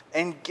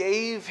and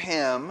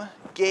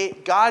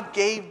God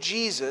gave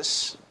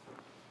Jesus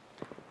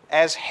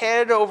as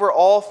head over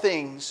all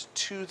things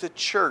to the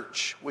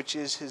church, which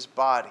is his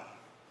body.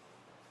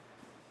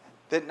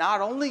 That not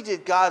only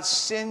did God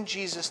send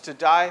Jesus to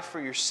die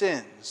for your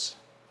sins,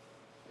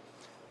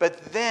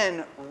 but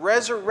then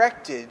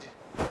resurrected,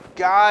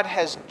 God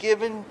has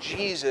given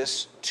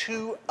Jesus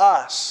to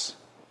us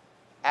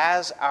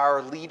as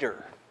our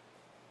leader,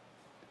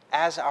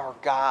 as our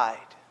guide.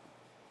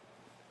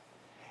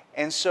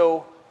 And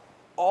so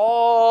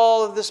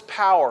all of this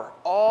power,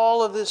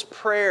 all of this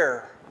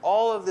prayer,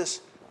 all of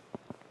this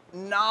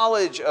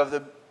knowledge of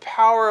the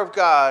power of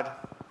God,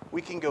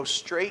 we can go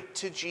straight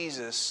to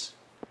Jesus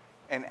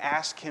and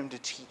ask him to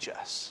teach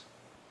us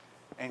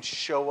and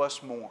show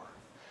us more.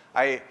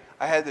 I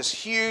had this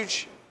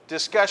huge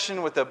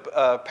discussion with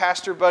a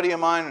pastor buddy of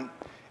mine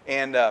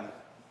and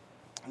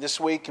this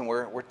week, and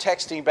we're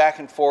texting back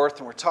and forth,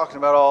 and we're talking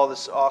about all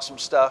this awesome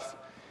stuff.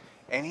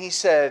 And he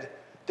said,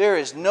 there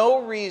is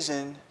no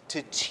reason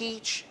to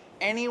teach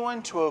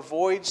anyone to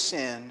avoid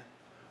sin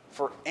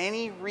for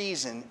any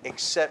reason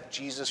except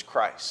Jesus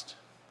Christ.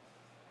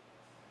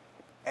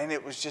 And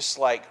it was just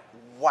like,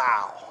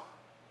 wow,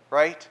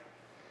 right?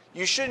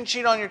 You shouldn't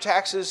cheat on your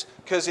taxes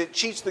because it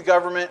cheats the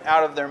government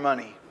out of their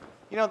money.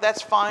 You know,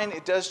 that's fine.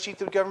 It does cheat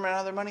the government out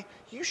of their money.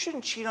 You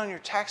shouldn't cheat on your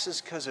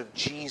taxes because of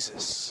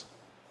Jesus.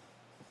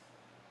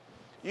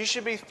 You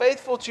should be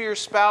faithful to your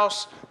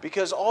spouse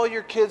because all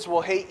your kids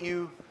will hate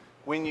you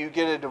when you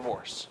get a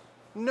divorce.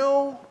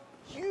 No,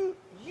 you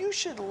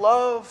should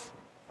love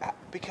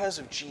because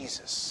of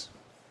Jesus.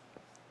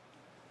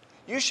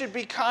 You should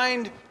be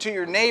kind to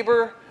your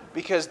neighbor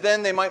because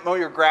then they might mow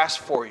your grass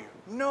for you.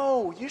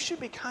 No, you should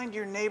be kind to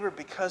your neighbor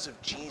because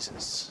of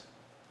Jesus.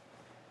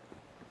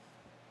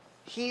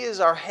 He is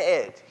our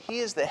head. He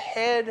is the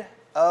head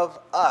of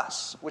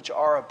us, which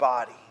are a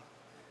body.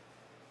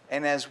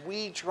 And as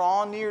we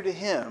draw near to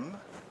Him,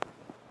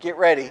 get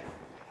ready,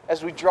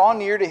 as we draw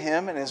near to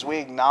Him and as we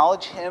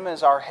acknowledge Him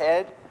as our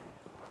head,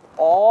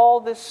 all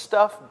this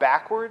stuff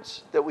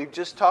backwards that we've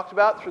just talked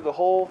about through the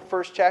whole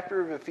first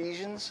chapter of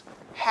Ephesians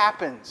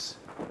happens.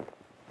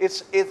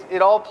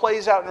 It all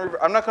plays out in reverse.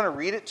 I'm not going to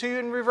read it to you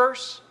in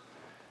reverse.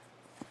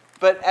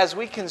 But as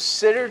we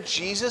consider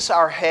Jesus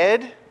our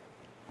head,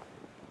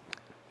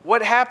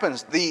 what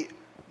happens? The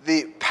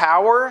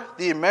power,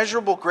 the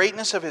immeasurable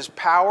greatness of His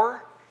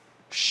power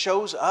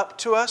shows up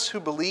to us who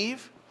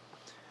believe.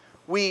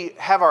 We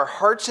have our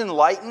hearts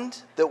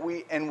enlightened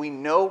and we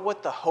know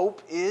what the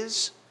hope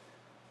is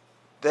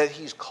that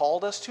He's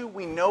called us to.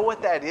 We know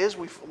what that is.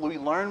 We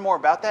learn more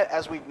about that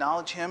as we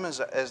acknowledge Him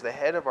as the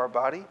head of our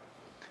body.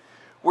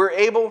 We're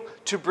able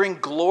to bring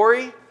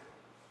glory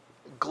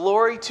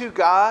to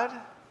God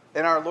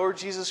and our Lord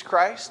Jesus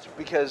Christ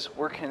because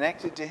we're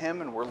connected to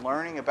Him and we're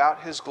learning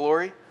about His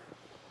glory.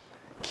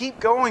 Keep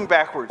going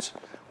backwards.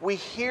 We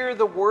hear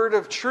the word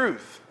of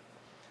truth,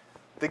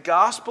 the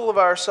gospel of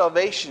our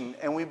salvation,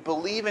 and we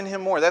believe in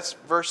Him more. That's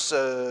verse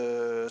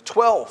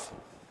 12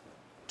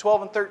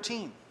 and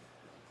 13.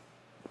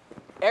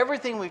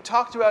 Everything we've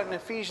talked about in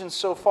Ephesians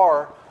so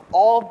far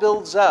all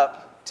builds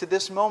up to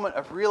this moment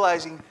of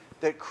realizing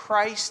that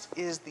Christ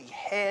is the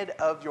head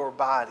of your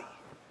body.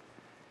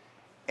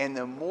 And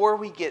the more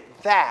we get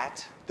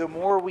that, the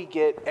more we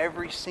get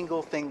every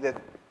single thing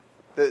that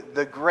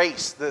the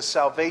grace, the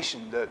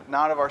salvation,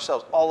 not of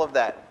ourselves, all of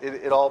that,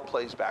 it all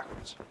plays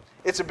backwards.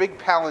 It's a big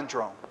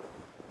palindrome.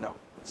 No,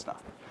 it's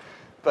not.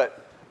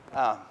 But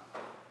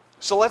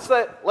so let's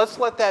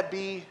let that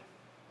be,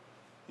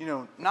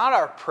 not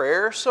our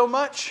prayer so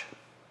much,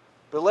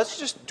 but let's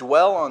just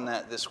dwell on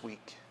that this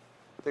week.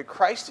 That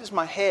Christ is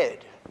my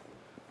head.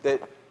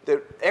 That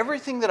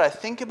everything that I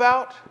think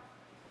about,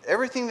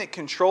 everything that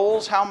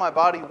controls how my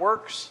body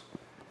works,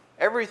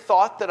 every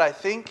thought that I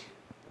think,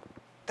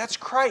 that's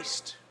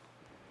Christ.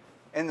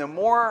 And the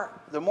more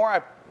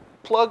I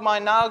plug my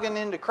noggin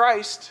into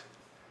Christ,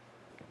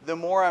 the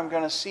more I'm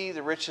going to see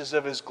the riches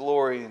of His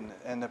glory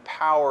and the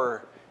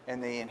power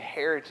and the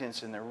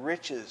inheritance and the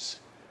riches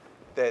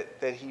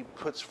that He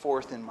puts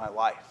forth in my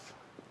life.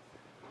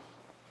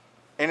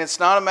 And it's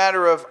not a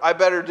matter of I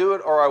better do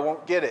it or I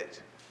won't get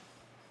it.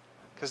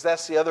 Because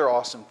that's the other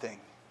awesome thing.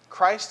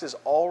 Christ has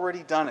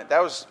already done it.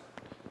 That was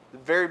the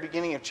very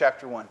beginning of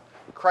chapter 1.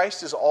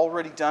 Christ has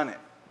already done it.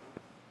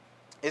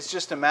 It's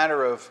just a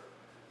matter of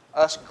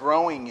us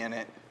growing in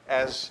it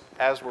as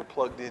we're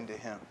plugged into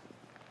Him.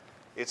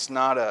 It's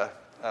not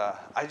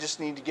I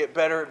just need to get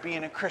better at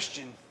being a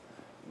Christian.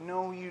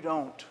 No, you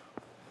don't.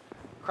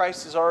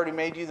 Christ has already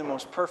made you the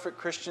most perfect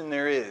Christian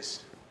there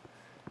is.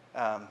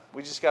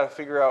 We just got to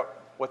figure out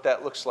what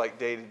that looks like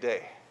day to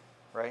day,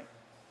 right?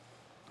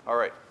 All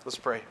right, let's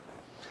pray.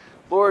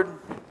 Lord,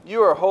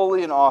 You are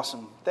holy and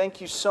awesome. Thank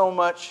You so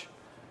much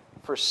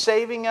for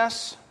saving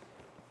us,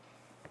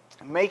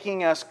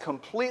 making us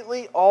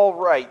completely all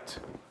right,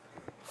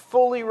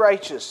 fully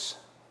righteous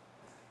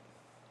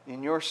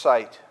in Your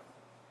sight,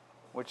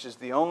 which is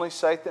the only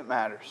sight that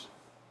matters.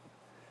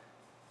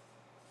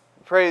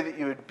 Pray that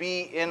You would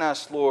be in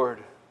us,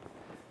 Lord,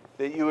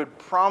 that You would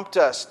prompt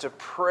us to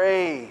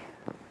pray,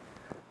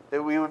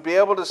 that we would be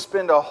able to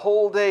spend a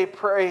whole day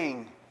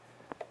praying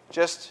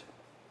just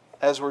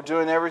as we're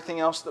doing everything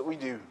else that we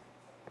do.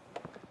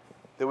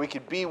 That we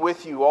could be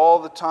with You all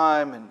the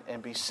time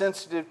and be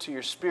sensitive to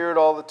Your Spirit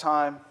all the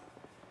time.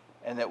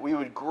 And that we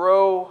would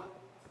grow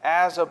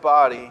as a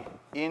body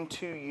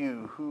into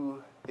You,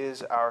 who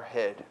is our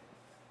head.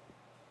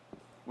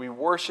 We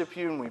worship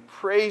You and we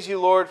praise You,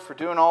 Lord, for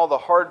doing all the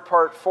hard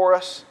part for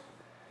us.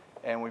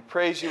 And we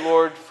praise You,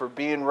 Lord, for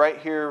being right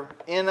here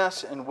in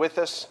us and with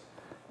us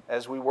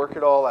as we work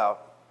it all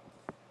out.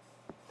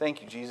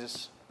 Thank You,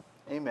 Jesus.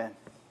 Amen.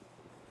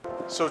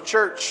 So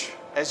church,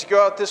 as you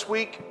go out this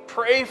week,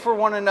 pray for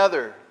one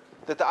another,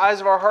 that the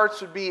eyes of our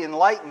hearts would be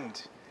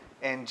enlightened,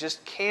 and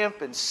just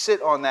camp and sit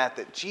on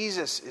that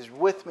Jesus is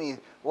with me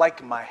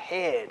like my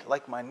head,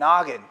 like my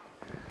noggin.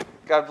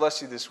 God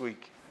bless you this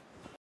week.